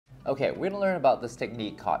Okay, we're gonna learn about this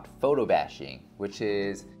technique called photobashing, which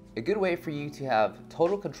is a good way for you to have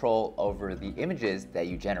total control over the images that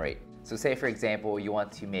you generate. So say for example, you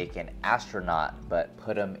want to make an astronaut, but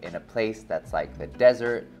put him in a place that's like the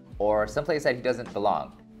desert or someplace that he doesn't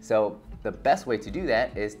belong. So the best way to do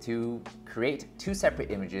that is to create two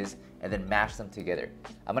separate images and then mash them together.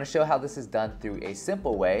 I'm gonna show how this is done through a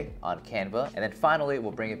simple way on Canva, and then finally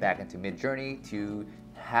we'll bring it back into Midjourney to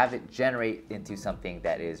have it generate into something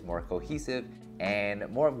that is more cohesive and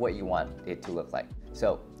more of what you want it to look like.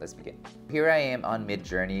 So let's begin. Here I am on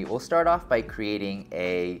Midjourney. We'll start off by creating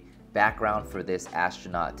a background for this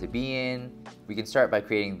astronaut to be in. We can start by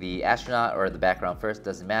creating the astronaut or the background first,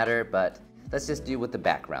 doesn't matter, but let's just do with the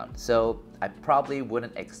background. So I probably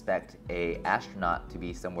wouldn't expect a astronaut to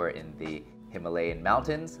be somewhere in the Himalayan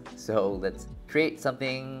mountains. So let's create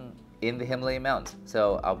something in the Himalayan mountains.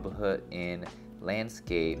 So I'll put in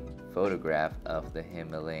landscape photograph of the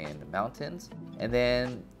Himalayan mountains. And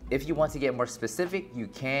then if you want to get more specific, you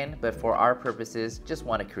can, but for our purposes, just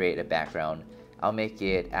want to create a background. I'll make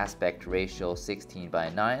it aspect ratio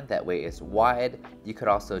 16:9, that way it's wide. You could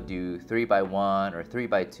also do 3:1 or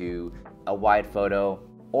 3:2, a wide photo,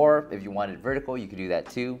 or if you wanted vertical, you could do that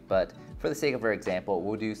too, but for the sake of our example,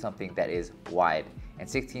 we'll do something that is wide. And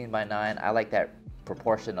 16:9, I like that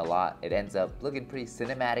proportion a lot. It ends up looking pretty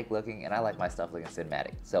cinematic looking, and I like my stuff looking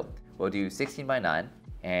cinematic. So we'll do 16:9,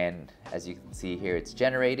 and as you can see here, it's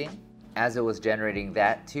generating. As it was generating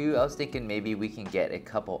that too, I was thinking maybe we can get a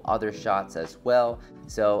couple other shots as well.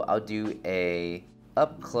 So I'll do a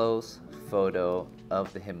up close photo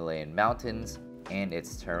of the Himalayan mountains and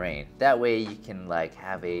its terrain. That way you can like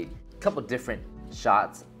have a couple different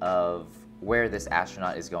shots of where this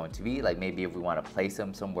astronaut is going to be. Like maybe if we want to place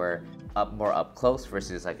him somewhere more up close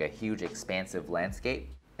versus like a huge expansive landscape.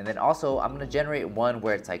 And then also I'm gonna generate one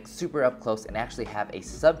where it's like super up close and actually have a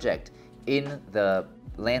subject in the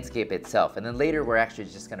landscape itself. And then later we're actually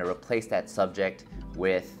just gonna replace that subject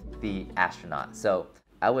with the astronaut. So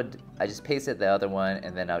I just pasted the other one,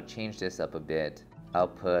 and then I'll change this up a bit. I'll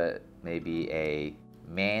put maybe a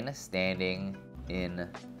man standing in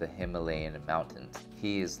the Himalayan mountains.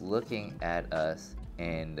 He is looking at us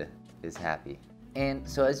and is happy. And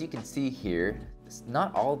so as you can see here,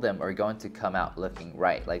 not all of them are going to come out looking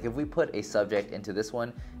right. Like if we put a subject into this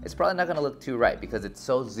one, it's probably not gonna look too right because it's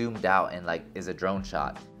so zoomed out and like is a drone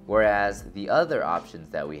shot. Whereas the other options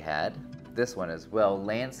that we had, this one as well,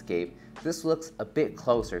 landscape, this looks a bit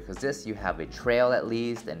closer because this you have a trail at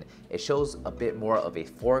least and it shows a bit more of a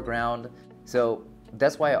foreground. So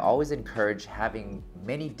that's why I always encourage having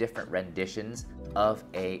many different renditions of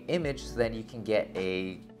a image so then you can get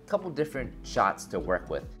a couple different shots to work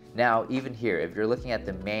with. Now, even here, if you're looking at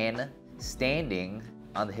the man standing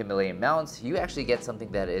on the Himalayan mountains, you actually get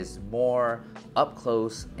something that is more up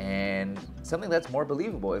close and something that's more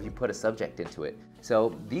believable if you put a subject into it. So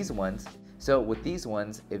with these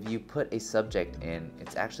ones, if you put a subject in,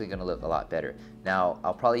 it's actually gonna look a lot better. Now,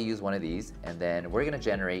 I'll probably use one of these, and then we're gonna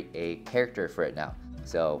generate a character for it now.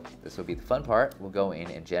 So this will be the fun part. We'll go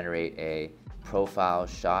in and generate a profile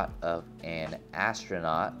shot of an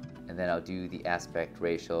astronaut, and then I'll do the aspect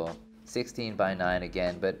ratio 16:9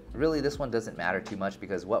 again, but really this one doesn't matter too much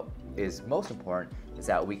because what is most important is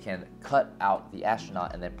that we can cut out the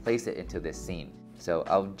astronaut and then place it into this scene. So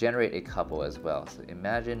I'll generate a couple as well. So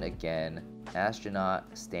imagine again,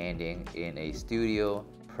 astronaut standing in a studio,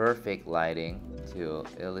 perfect lighting to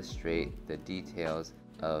illustrate the details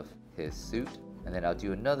of his suit. And then I'll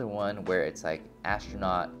do another one where it's like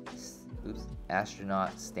astronaut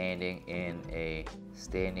standing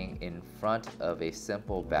in front of a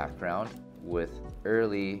simple background with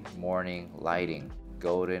early morning lighting,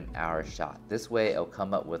 golden hour shot. This way it'll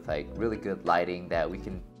come up with like really good lighting that we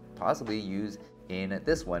can possibly use in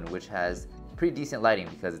this one, which has pretty decent lighting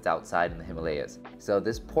because it's outside in the Himalayas. So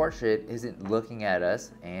this portrait isn't looking at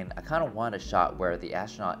us, and I kind of want a shot where the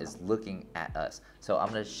astronaut is looking at us. So I'm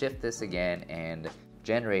going to shift this again and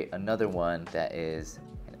generate another one that is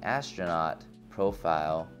an astronaut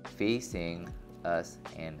profile facing us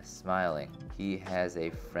and smiling. He has a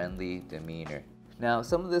friendly demeanor. Now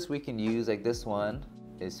some of this we can use, like this one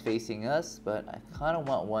is facing us, but I kind of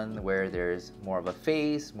want one where there's more of a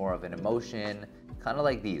face, more of an emotion, kind of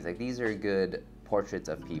like these. Like these are good portraits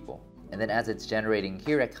of people. And then as it's generating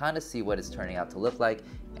here, I kind of see what it's turning out to look like,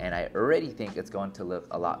 and I already think it's going to look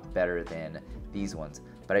a lot better than these ones.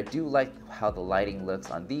 But I do like how the lighting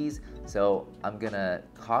looks on these, so I'm gonna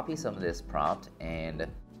copy some of this prompt and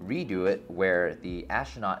redo it where the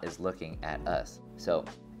astronaut is looking at us. So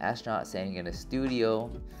astronaut standing in a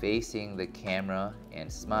studio, facing the camera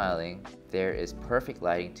and smiling. There is perfect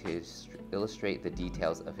lighting to illustrate the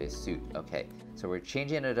details of his suit. Okay, so we're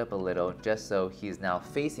changing it up a little just so he's now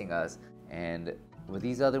facing us, and with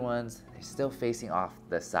these other ones, they're still facing off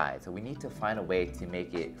the side. So we need to find a way to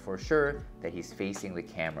make it for sure that he's facing the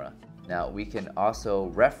camera. Now we can also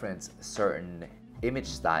reference certain image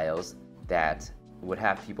styles that would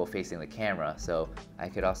have people facing the camera. So I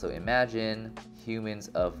could also imagine humans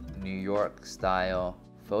of New York style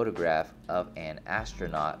photograph of an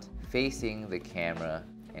astronaut facing the camera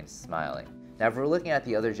and smiling. Now if we're looking at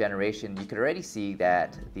the other generation, you could already see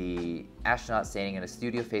that the astronaut standing in a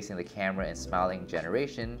studio facing the camera and smiling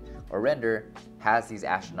generation or render has these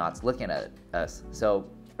astronauts looking at us. So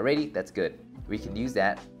already that's good. We can use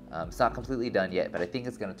that. It's not completely done yet, but I think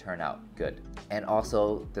it's going to turn out good. And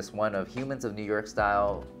also this one of humans of New York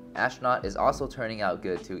style astronaut is also turning out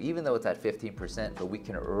good too, even though it's at 15%, but we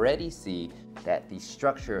can already see that the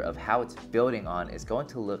structure of how it's building on is going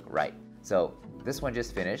to look right. So this one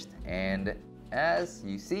just finished, and as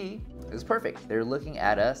you see, it's perfect. They're looking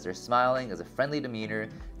at us, they're smiling, there's a friendly demeanor.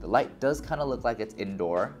 The light does kind of look like it's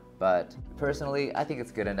indoor, but personally, I think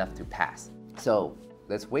it's good enough to pass. So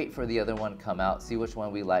let's wait for the other one come out, see which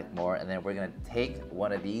one we like more, and then we're gonna take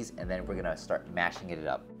one of these and then we're gonna start mashing it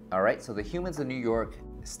up. All right, so the humans of New York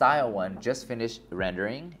style one just finished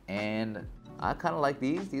rendering, and I kind of like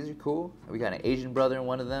these. These are cool. We got an Asian brother in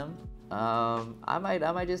one of them. I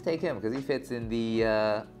might just take him because he fits in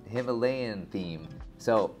the Himalayan theme.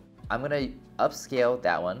 So I'm gonna upscale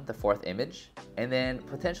that one, the fourth image, and then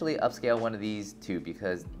potentially upscale one of these too,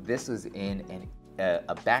 because this is in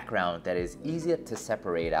a background that is easier to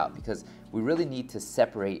separate out, because we really need to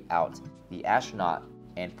separate out the astronaut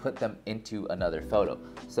and put them into another photo.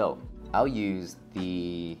 So I'll use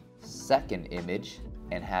the second image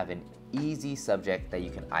and have an easy subject that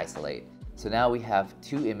you can isolate. So now we have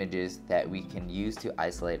two images that we can use to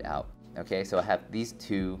isolate out. Okay, so I have these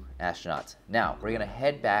two astronauts. Now we're gonna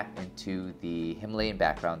head back into the Himalayan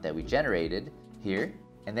background that we generated here,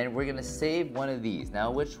 and then we're gonna save one of these.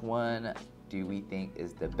 Now which one do we think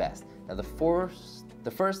is the best? Now the first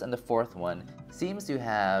and the fourth one seems to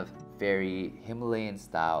have very Himalayan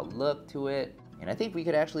style look to it, and I think we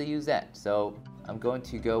could actually use that. So I'm going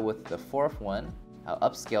to go with the fourth one. I'll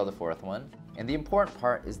upscale the fourth one. And the important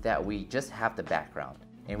part is that we just have the background.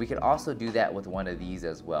 And we could also do that with one of these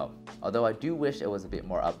as well. Although I do wish it was a bit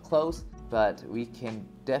more up close, but we can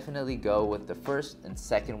definitely go with the first and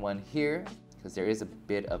second one here, because there is a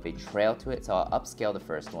bit of a trail to it. So I'll upscale the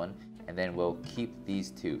first one, and then we'll keep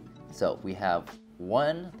these two. So we have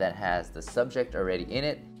one that has the subject already in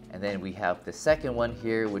it, and then we have the second one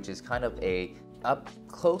here, which is kind of a up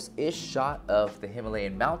close-ish shot of the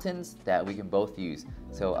Himalayan mountains that we can both use.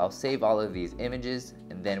 So I'll save all of these images,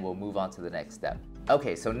 and then we'll move on to the next step.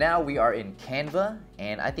 Okay, so now we are in Canva,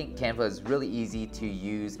 and I think Canva is really easy to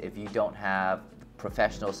use if you don't have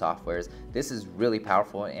professional softwares. This is really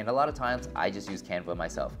powerful, and a lot of times I just use Canva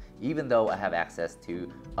myself, even though I have access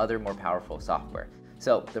to other more powerful software.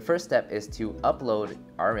 So the first step is to upload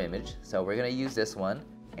our image. So we're gonna use this one,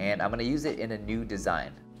 and I'm gonna use it in a new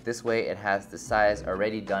design. This way it has the size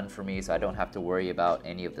already done for me, so I don't have to worry about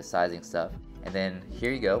any of the sizing stuff. And then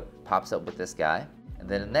here you go, pops up with this guy. And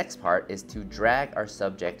then the next part is to drag our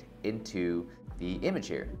subject into the image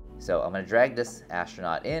here. So I'm gonna drag this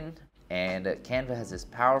astronaut in, and Canva has this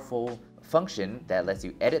powerful function that lets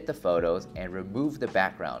you edit the photos and remove the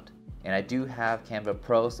background. And I do have Canva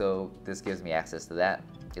Pro, so this gives me access to that.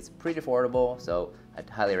 It's pretty affordable, so I'd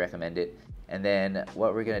highly recommend it. And then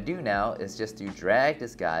what we're gonna do now is just to drag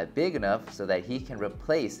this guy big enough so that he can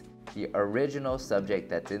replace the original subject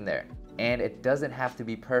that's in there. And it doesn't have to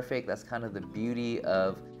be perfect. That's kind of the beauty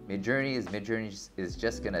of Midjourney, is Midjourney is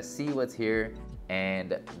just gonna see what's here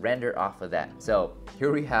and render off of that. So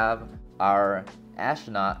here we have our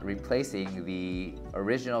astronaut replacing the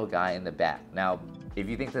original guy in the back. Now, if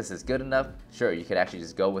you think this is good enough, sure, you could actually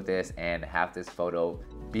just go with this and have this photo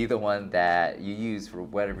be the one that you use for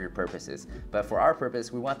whatever your purpose is. But for our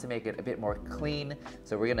purpose, we want to make it a bit more clean.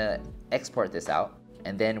 So we're gonna export this out,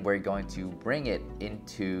 and then we're going to bring it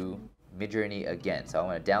into Midjourney again. So I'm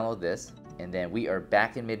gonna download this, and then we are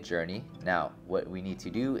back in Midjourney. Now, what we need to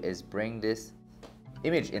do is bring this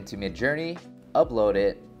image into Midjourney, upload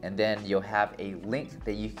it, and then you'll have a link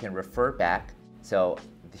that you can refer back. So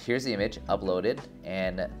here's the image uploaded,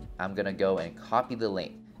 and I'm gonna go and copy the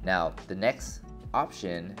link. Now, the next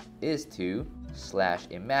option is to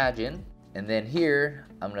 /imagine, and then here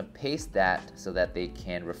I'm gonna paste that so that they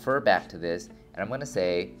can refer back to this, and I'm gonna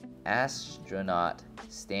say astronaut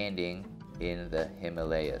standing in the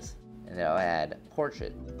Himalayas, And then I'll add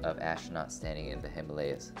portrait of astronaut standing in the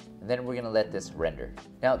Himalayas. And then we're gonna let this render.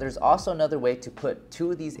 Now there's also another way to put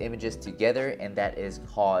two of these images together, and that is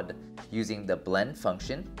called using the blend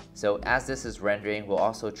function. So as this is rendering, we'll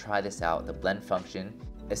also try this out, the blend function.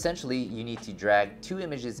 Essentially, you need to drag two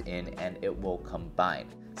images in and it will combine.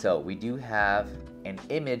 So we do have an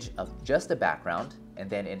image of just the background and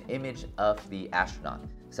then an image of the astronaut.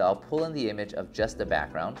 So I'll pull in the image of just the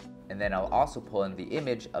background, and then I'll also pull in the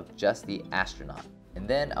image of just the astronaut. And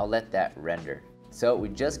then I'll let that render. So we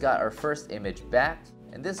just got our first image back,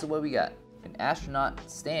 and this is what we got. An astronaut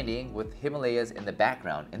standing with Himalayas in the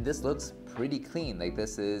background, and this looks pretty clean. Like,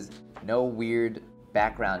 this is no weird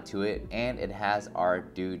background to it, and it has our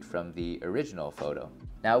dude from the original photo.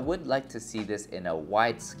 Now I would like to see this in a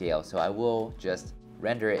wide scale, so I will just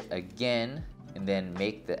render it again and then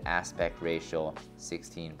make the aspect ratio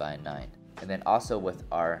 16:9. And then also with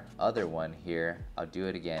our other one here, I'll do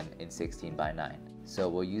it again in 16:9. So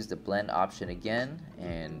we'll use the blend option again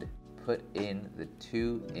and put in the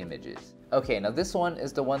two images. Okay, now this one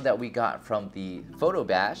is the one that we got from the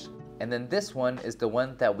Photobash, and then this one is the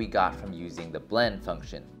one that we got from using the blend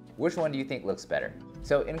function. Which one do you think looks better?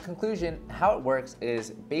 So in conclusion, how it works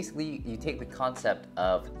is basically you take the concept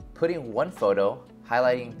of putting one photo,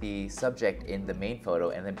 highlighting the subject in the main photo,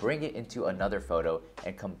 and then bring it into another photo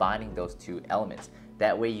and combining those two elements.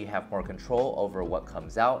 That way you have more control over what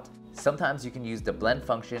comes out. Sometimes you can use the blend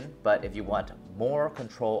function, but if you want more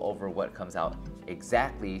control over what comes out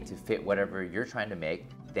exactly to fit whatever you're trying to make,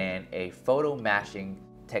 then a photo mashing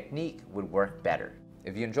technique would work better.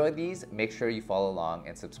 If you enjoyed these, make sure you follow along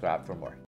and subscribe for more.